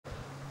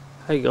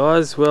Hey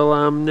guys,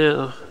 well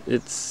now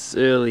it's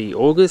early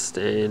August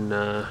and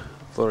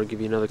thought I'd give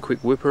you another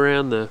quick whip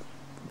around the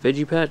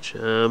veggie patch.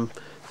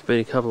 It's been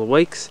a couple of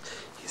weeks.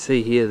 You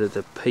see here that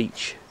the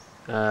peach,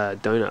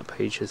 donut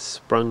peach, has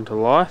sprung to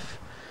life,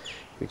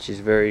 which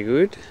is very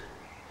good,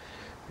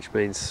 which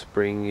means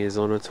spring is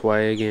on its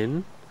way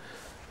again.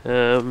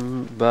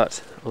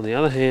 But on the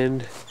other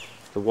hand,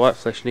 the white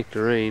flesh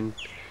nectarine,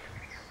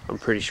 I'm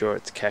pretty sure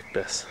it's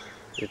cactus.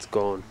 It's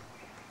gone.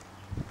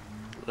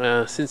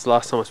 Since the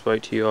last time I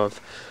spoke to you, I've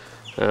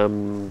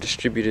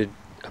distributed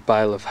a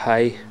bale of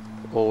hay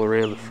all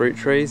around the fruit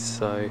trees,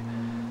 so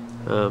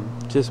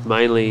just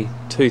mainly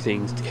two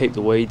things: to keep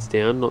the weeds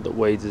down, not that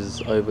weeds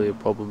is overly a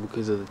problem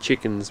because of the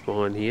chickens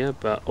behind here,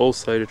 but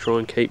also to try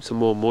and keep some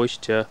more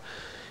moisture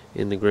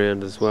in the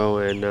ground as well,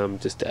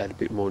 and just to add a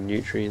bit more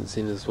nutrients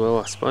in as well,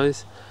 I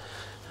suppose.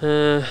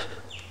 There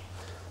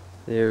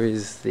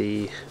is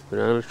the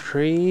banana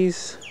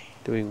trees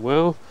doing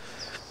well.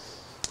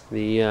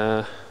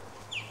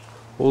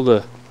 All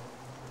the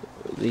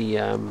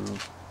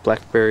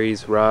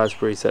blackberries,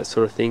 raspberries, that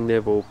sort of thing,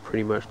 they've all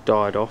pretty much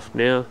died off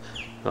now.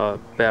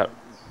 About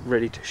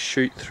ready to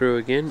shoot through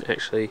again.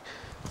 Actually,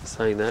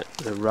 saying that,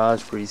 the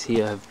raspberries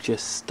here have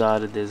just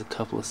started. There's a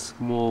couple of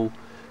small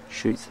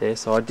shoots there,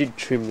 so I did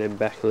trim them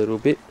back a little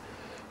bit.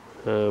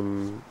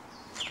 So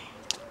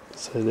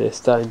they're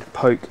starting to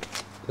poke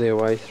their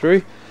way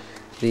through.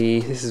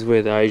 This is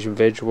where the Asian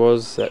veg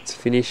was. That's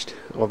finished.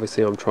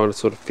 Obviously I'm trying to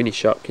sort of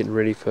finish up getting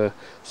ready for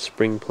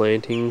spring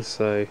plantings,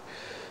 so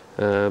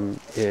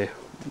yeah,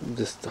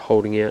 just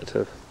holding out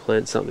to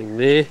plant something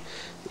there.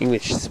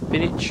 English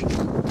spinach,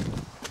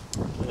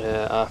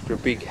 after a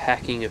big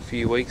hacking a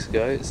few weeks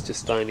ago, it's just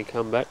starting to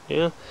come back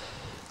now.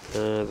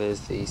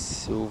 There's the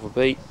silver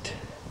beet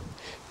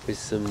with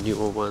some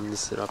newer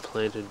ones that I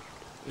planted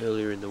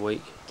earlier in the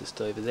week just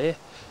over there.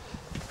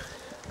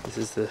 This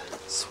is the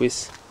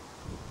Swiss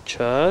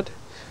chard,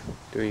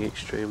 doing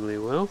extremely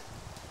well,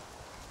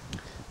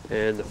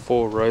 and the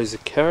 4 rows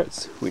of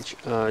carrots, which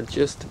are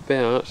just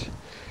about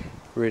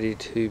ready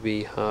to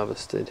be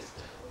harvested.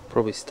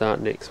 Probably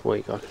start next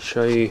week. I can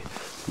show you,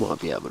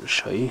 might be able to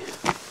show you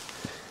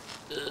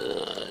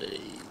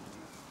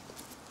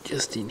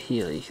just in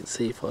here. You can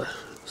see if I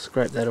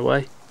scrape that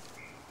away,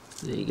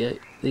 there you go,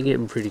 they're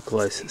getting pretty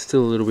close. It's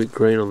still a little bit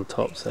green on the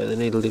top, so they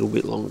need a little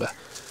bit longer,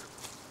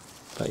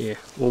 but yeah,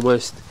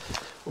 almost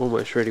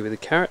ready with the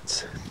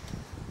carrots.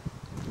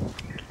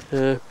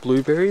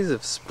 Blueberries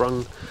have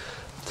sprung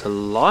to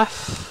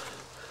life.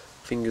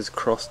 Fingers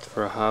crossed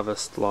for a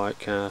harvest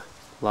like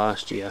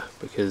last year,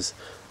 because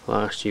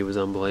last year was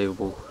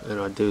unbelievable, and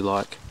I do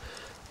like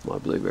my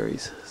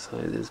blueberries. So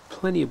there's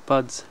plenty of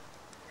buds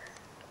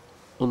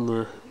on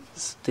the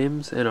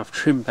stems, and I've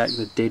trimmed back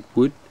the dead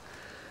wood,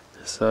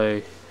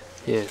 so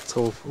yeah, it's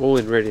all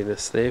in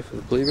readiness there for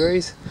the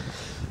blueberries.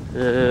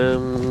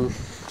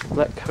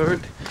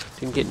 Blackcurrant,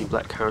 didn't get any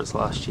blackcurrants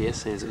last year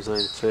since it was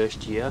only the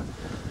first year.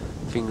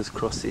 Fingers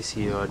crossed this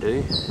year I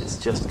do. It's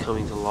just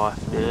coming to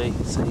life now. You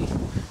can see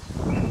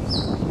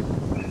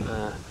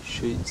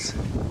shoots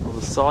on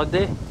the side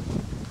there, and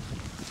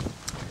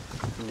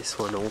this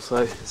one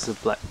also is a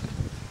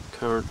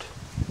blackcurrant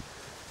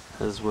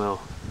as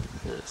well,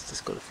 and it's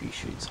just got a few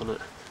shoots on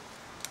it.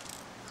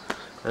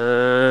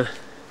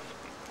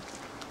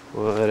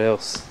 What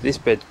else? This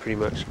bed's pretty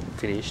much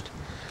finished.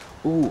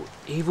 Ooh,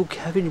 evil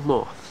cabbage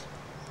moth.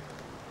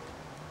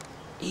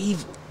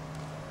 Evil.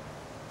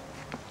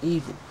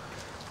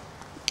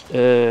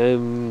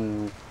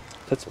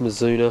 That's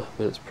Mizuna,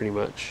 but it's pretty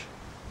much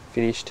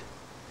finished.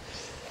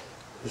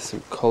 There's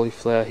some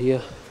cauliflower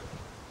here.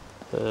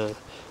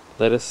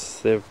 Lettuce,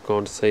 they've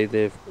gone to seed,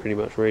 they're pretty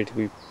much ready to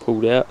be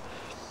pulled out.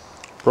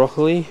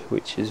 Broccoli,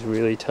 which is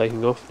really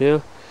taking off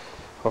now.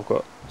 I've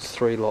got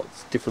 3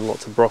 different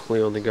lots of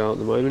broccoli on the go at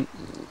the moment.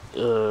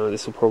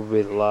 This will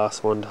probably be the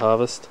last one to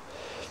harvest.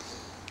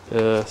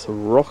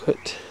 Some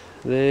rocket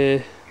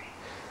there.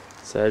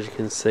 So as you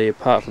can see,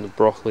 apart from the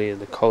broccoli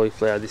and the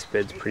cauliflower, this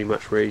bed's pretty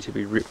much ready to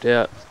be ripped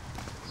out.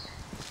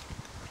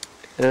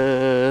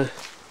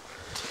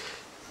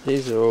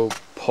 These are all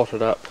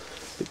potted up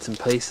bits and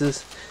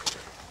pieces.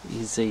 You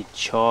can see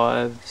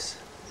chives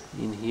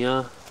in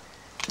here.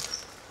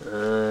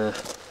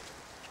 This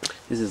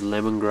is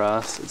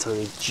lemongrass. It's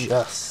only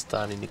just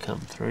starting to come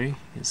through. You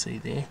can see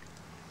there.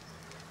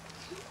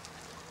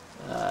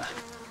 A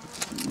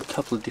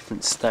couple of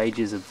different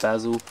stages of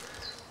basil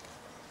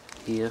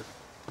here,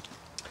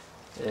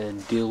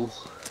 and dill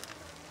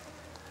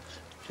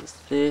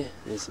just there.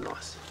 There's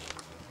nice.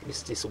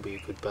 This will be a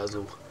good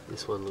basil.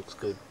 This one looks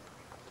good.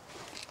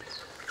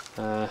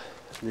 And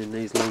then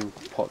these long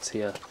pots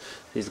here,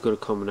 these have got a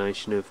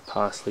combination of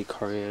parsley,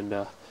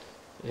 coriander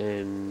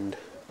and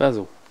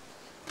basil.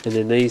 And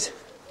then these,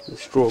 the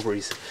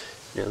strawberries,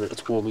 now that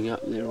it's warming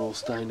up, they're all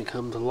starting to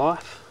come to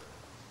life.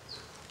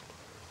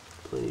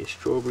 Plenty of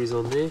strawberries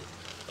on there,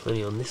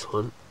 plenty on this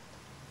one,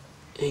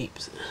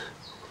 heaps.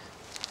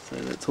 So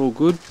that's all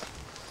good.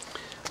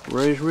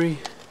 Rosemary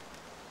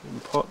in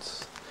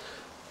pots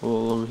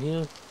all along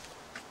here.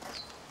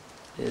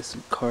 There's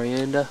some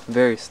coriander,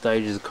 various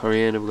stages of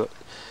coriander. We've got,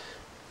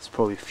 it's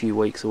probably a few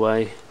weeks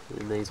away,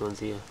 and these ones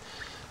here,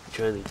 which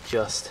are only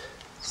just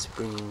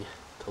springing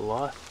to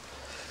life.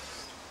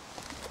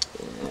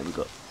 And we've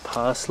got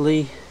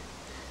parsley,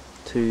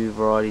 two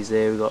varieties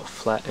there. We've got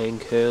flat and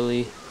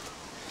curly.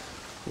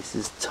 This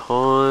is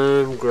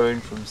thyme, grown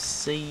from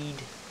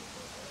seed.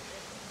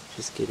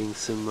 Just getting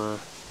some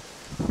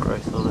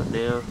growth on it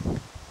now.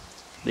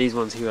 These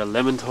ones here are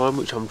lemon thyme,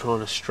 which I'm trying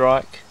to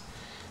strike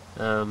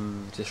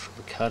just from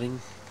the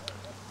cutting.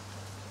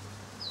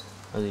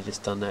 Only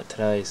just done that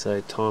today,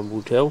 so time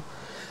will tell.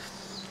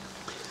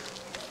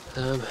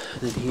 And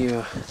then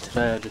here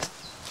today I just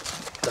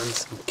done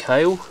some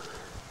kale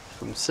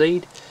from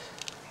seed,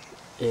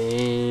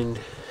 and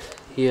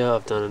here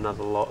I've done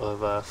another lot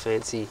of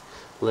fancy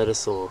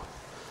lettuce, or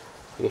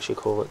I guess you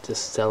call it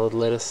just salad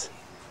lettuce,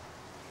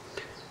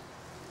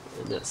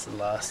 and that's the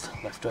last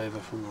leftover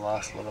from the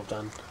last lot I've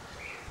done.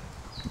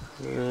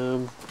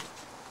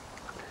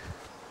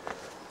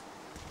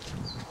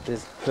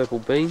 There's purple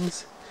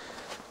beans.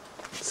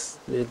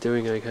 They're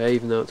doing okay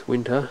even though it's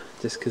winter,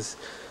 just because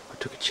I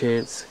took a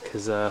chance,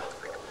 because I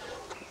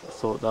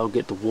thought they'll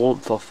get the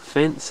warmth off the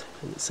fence,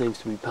 and it seems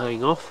to be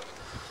paying off.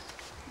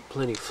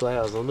 Plenty of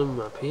flowers on them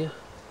up here,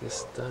 they're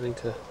starting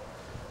to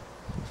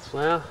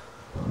flower.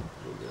 On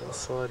the other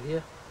side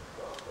here,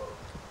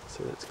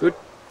 so that's good.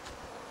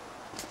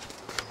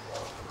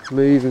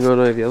 Moving on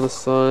over the other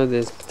side,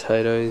 there's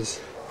potatoes.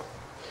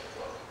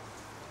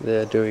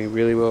 They're doing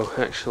really well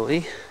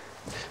actually.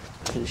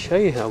 I can show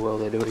you how well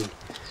they're doing.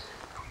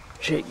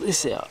 Check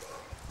this out.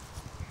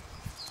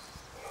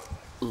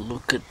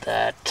 Look at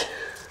that.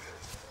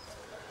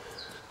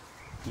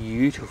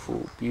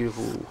 Beautiful,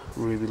 beautiful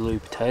Ruby Lou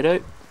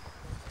potato.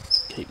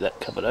 Keep that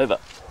covered over.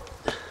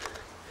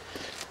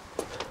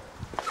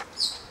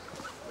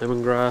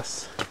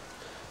 Lemongrass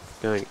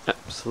going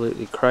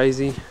absolutely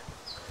crazy.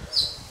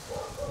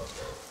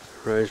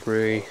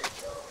 Rosemary,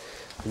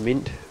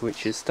 mint,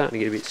 which is starting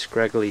to get a bit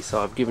scraggly,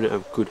 so I've given it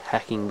a good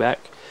hacking back.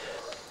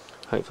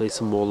 Hopefully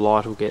some more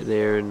light will get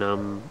there, and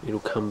it'll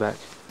come back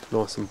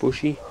nice and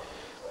bushy.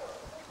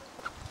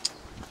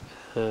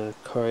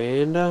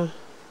 Coriander,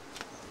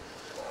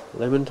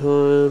 lemon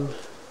thyme,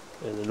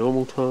 and the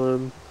normal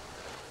thyme.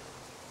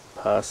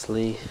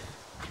 Parsley,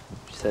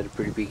 just had a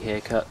pretty big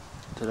haircut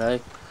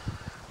today.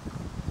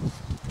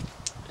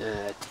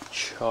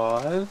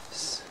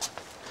 Chives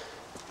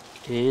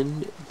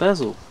and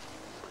basil.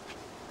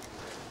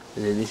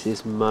 And then this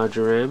is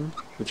marjoram,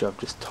 which I've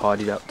just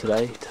tidied up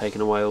today,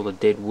 taken away all the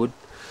dead wood,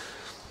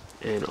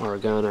 and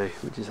oregano,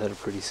 which has had a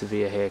pretty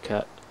severe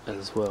haircut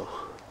as well.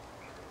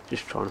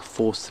 Just trying to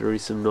force through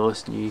some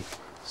nice new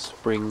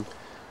spring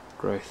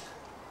growth.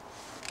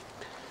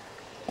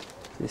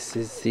 This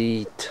is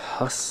the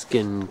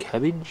Tuscan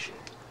cabbage,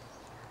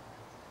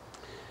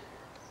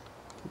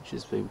 which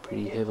has been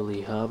pretty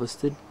heavily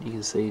harvested. You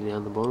can see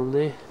down the bottom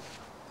there.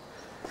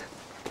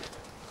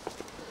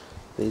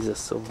 These are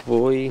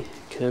Savoy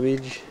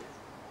cabbage.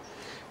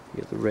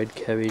 You got the red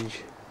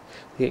cabbage.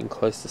 They're getting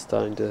close to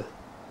starting to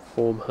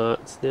form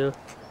hearts now.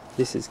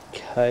 This is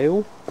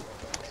kale,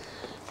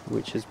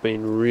 which has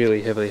been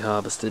really heavily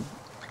harvested.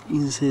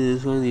 You can see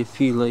there's only a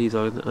few leaves.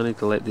 I need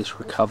to let this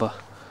recover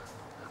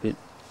a bit.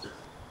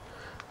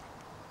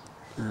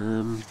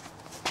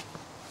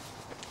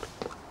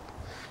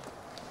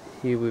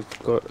 Here we've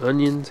got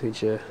onions,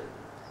 which are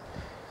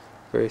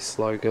very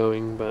slow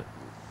going, but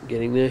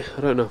getting there.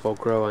 I don't know if I'll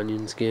grow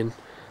onions again.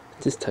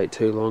 It just take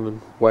too long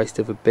and waste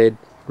of a bed,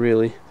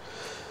 really,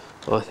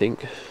 I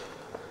think.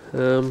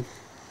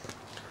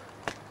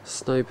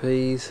 Snow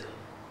peas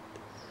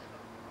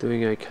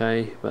doing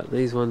okay, but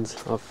these ones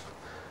I've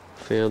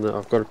found that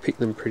I've got to pick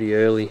them pretty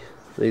early.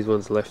 These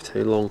ones left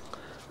too long,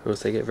 or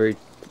else they get very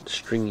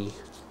stringy,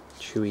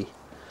 chewy.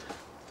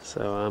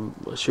 So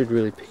I should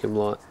really pick them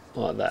like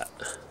that.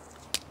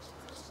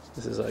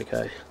 This is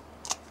okay.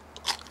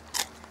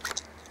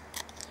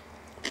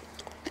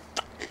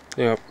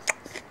 Yep.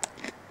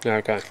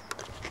 Okay.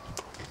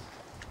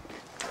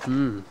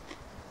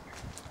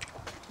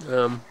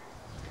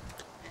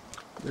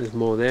 There's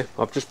more there.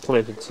 I've just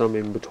planted some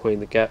in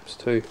between the gaps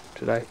too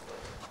today,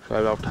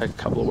 so they'll take a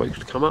couple of weeks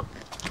to come up.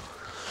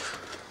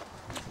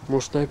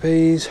 More snow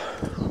peas.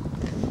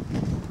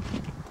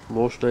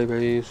 More snow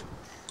peas.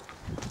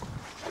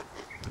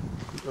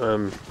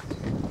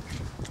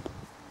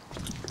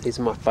 These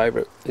are my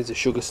favourite. These are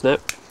sugar snap.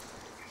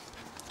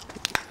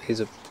 These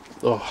are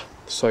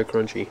so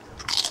crunchy.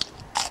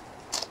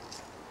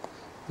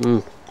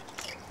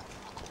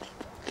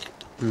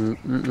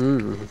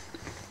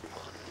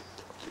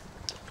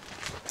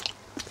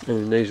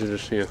 And these are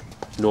just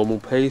normal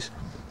peas.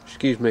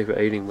 Excuse me for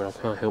eating, but I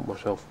can't help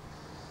myself.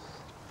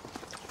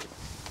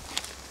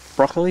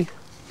 Broccoli,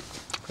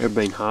 they've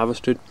been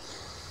harvested.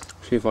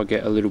 See if I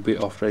get a little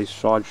bit off these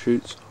side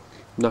shoots.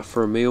 Enough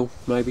for a meal,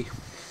 maybe.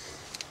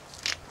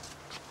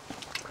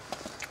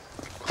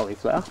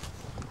 Cauliflower.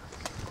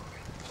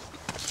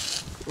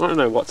 I don't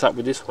know what's up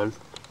with this one.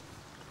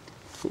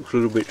 Looks a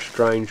little bit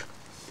strange.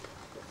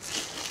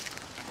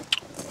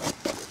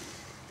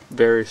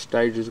 various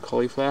stages of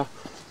cauliflower.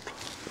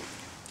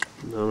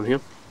 Another one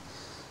here.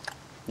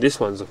 This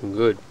one's looking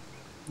good.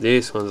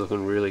 This one's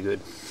looking really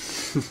good.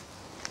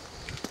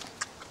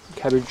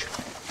 Cabbage.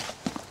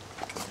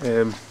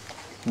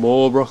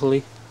 More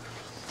broccoli.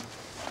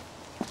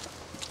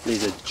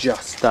 These are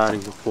just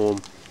starting to form.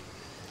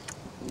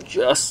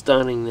 Just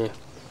starting there.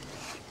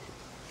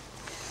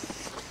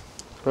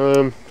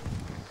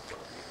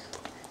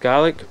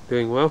 Garlic,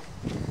 doing well.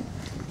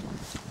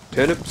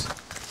 Turnips.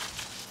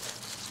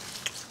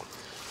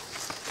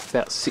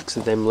 About 6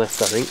 of them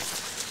left, I think.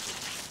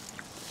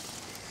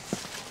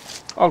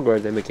 I'll grow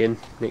them again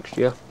next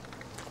year.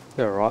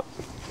 They're alright.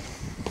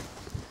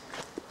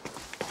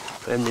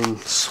 And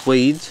then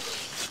Swedes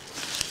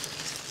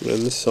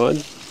on this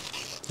side.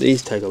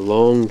 These take a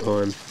long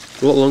time.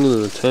 A lot longer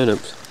than the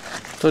turnips.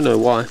 Don't know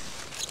why.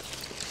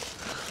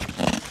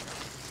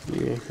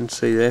 Yeah, you can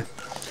see there.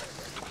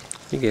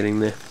 You're getting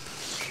there.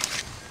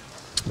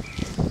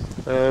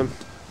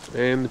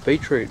 And the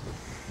beetroot.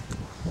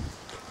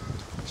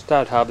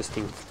 Started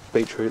harvesting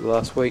beetroot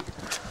last week.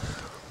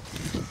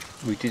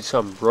 We did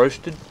some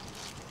roasted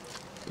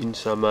in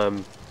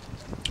some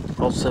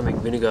balsamic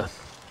vinegar,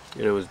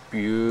 and it was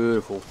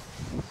beautiful.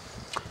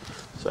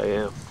 So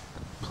yeah,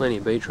 plenty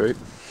of beetroot.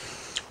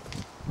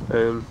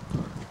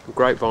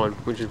 Grapevine,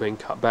 which has been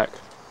cut back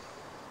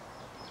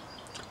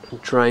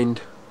and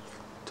trained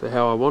to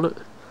how I want it.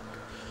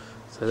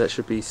 So that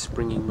should be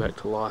springing back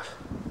to life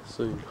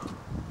soon.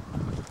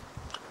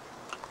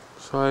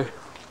 So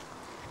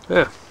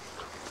yeah,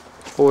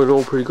 all in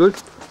all pretty good.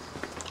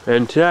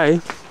 And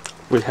today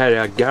we had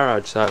our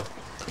garage sale.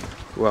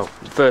 Well,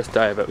 the first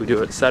day of it, we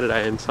do it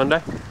Saturday and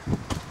Sunday.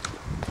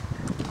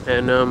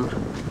 And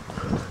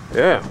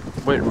yeah,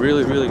 went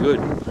really good.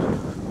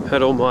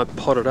 Had all my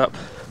potted up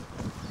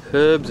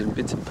herbs and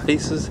bits and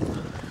pieces,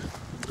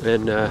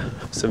 and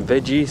some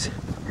veggies,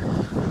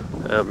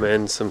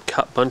 and some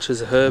cut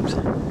bunches of herbs.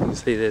 You can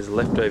see there's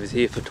leftovers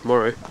here for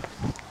tomorrow,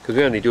 because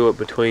we only do it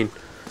between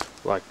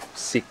like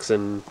 6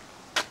 and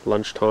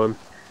lunchtime.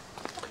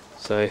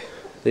 So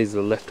these are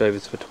the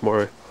leftovers for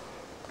tomorrow.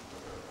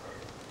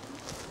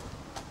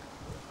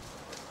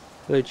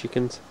 Hello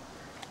chickens.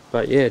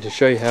 But yeah, to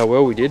show you how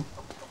well we did,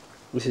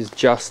 this is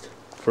just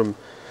from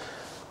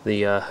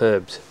the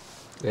herbs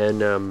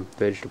and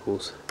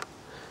vegetables.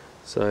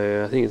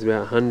 So I think it's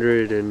about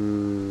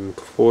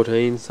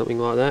 114, something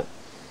like that.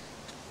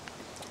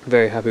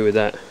 Very happy with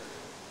that.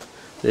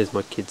 There's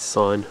my kid's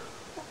sign.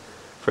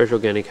 Fresh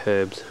organic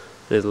herbs.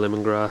 There's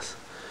lemongrass.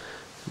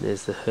 And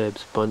there's the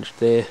herbs bunch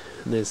there.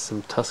 And there's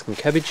some Tuscan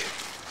cabbage.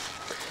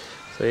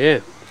 So yeah,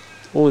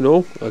 all in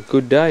all, a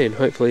good day, and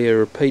hopefully a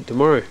repeat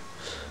tomorrow.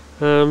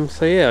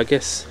 So yeah, I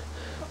guess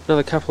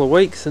another couple of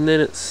weeks and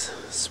then it's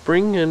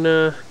spring, and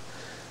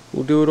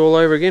we'll do it all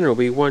over again. It'll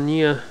be 1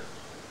 year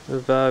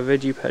of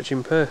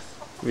Veggiepatchinperth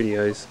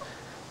videos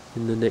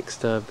in the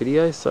next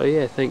video. So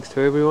yeah, thanks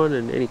to everyone,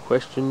 and any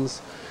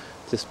questions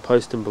just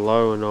post them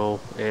below and I'll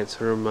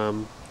answer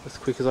them as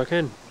quick as I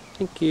can.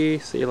 Thank you,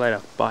 see you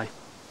later, bye.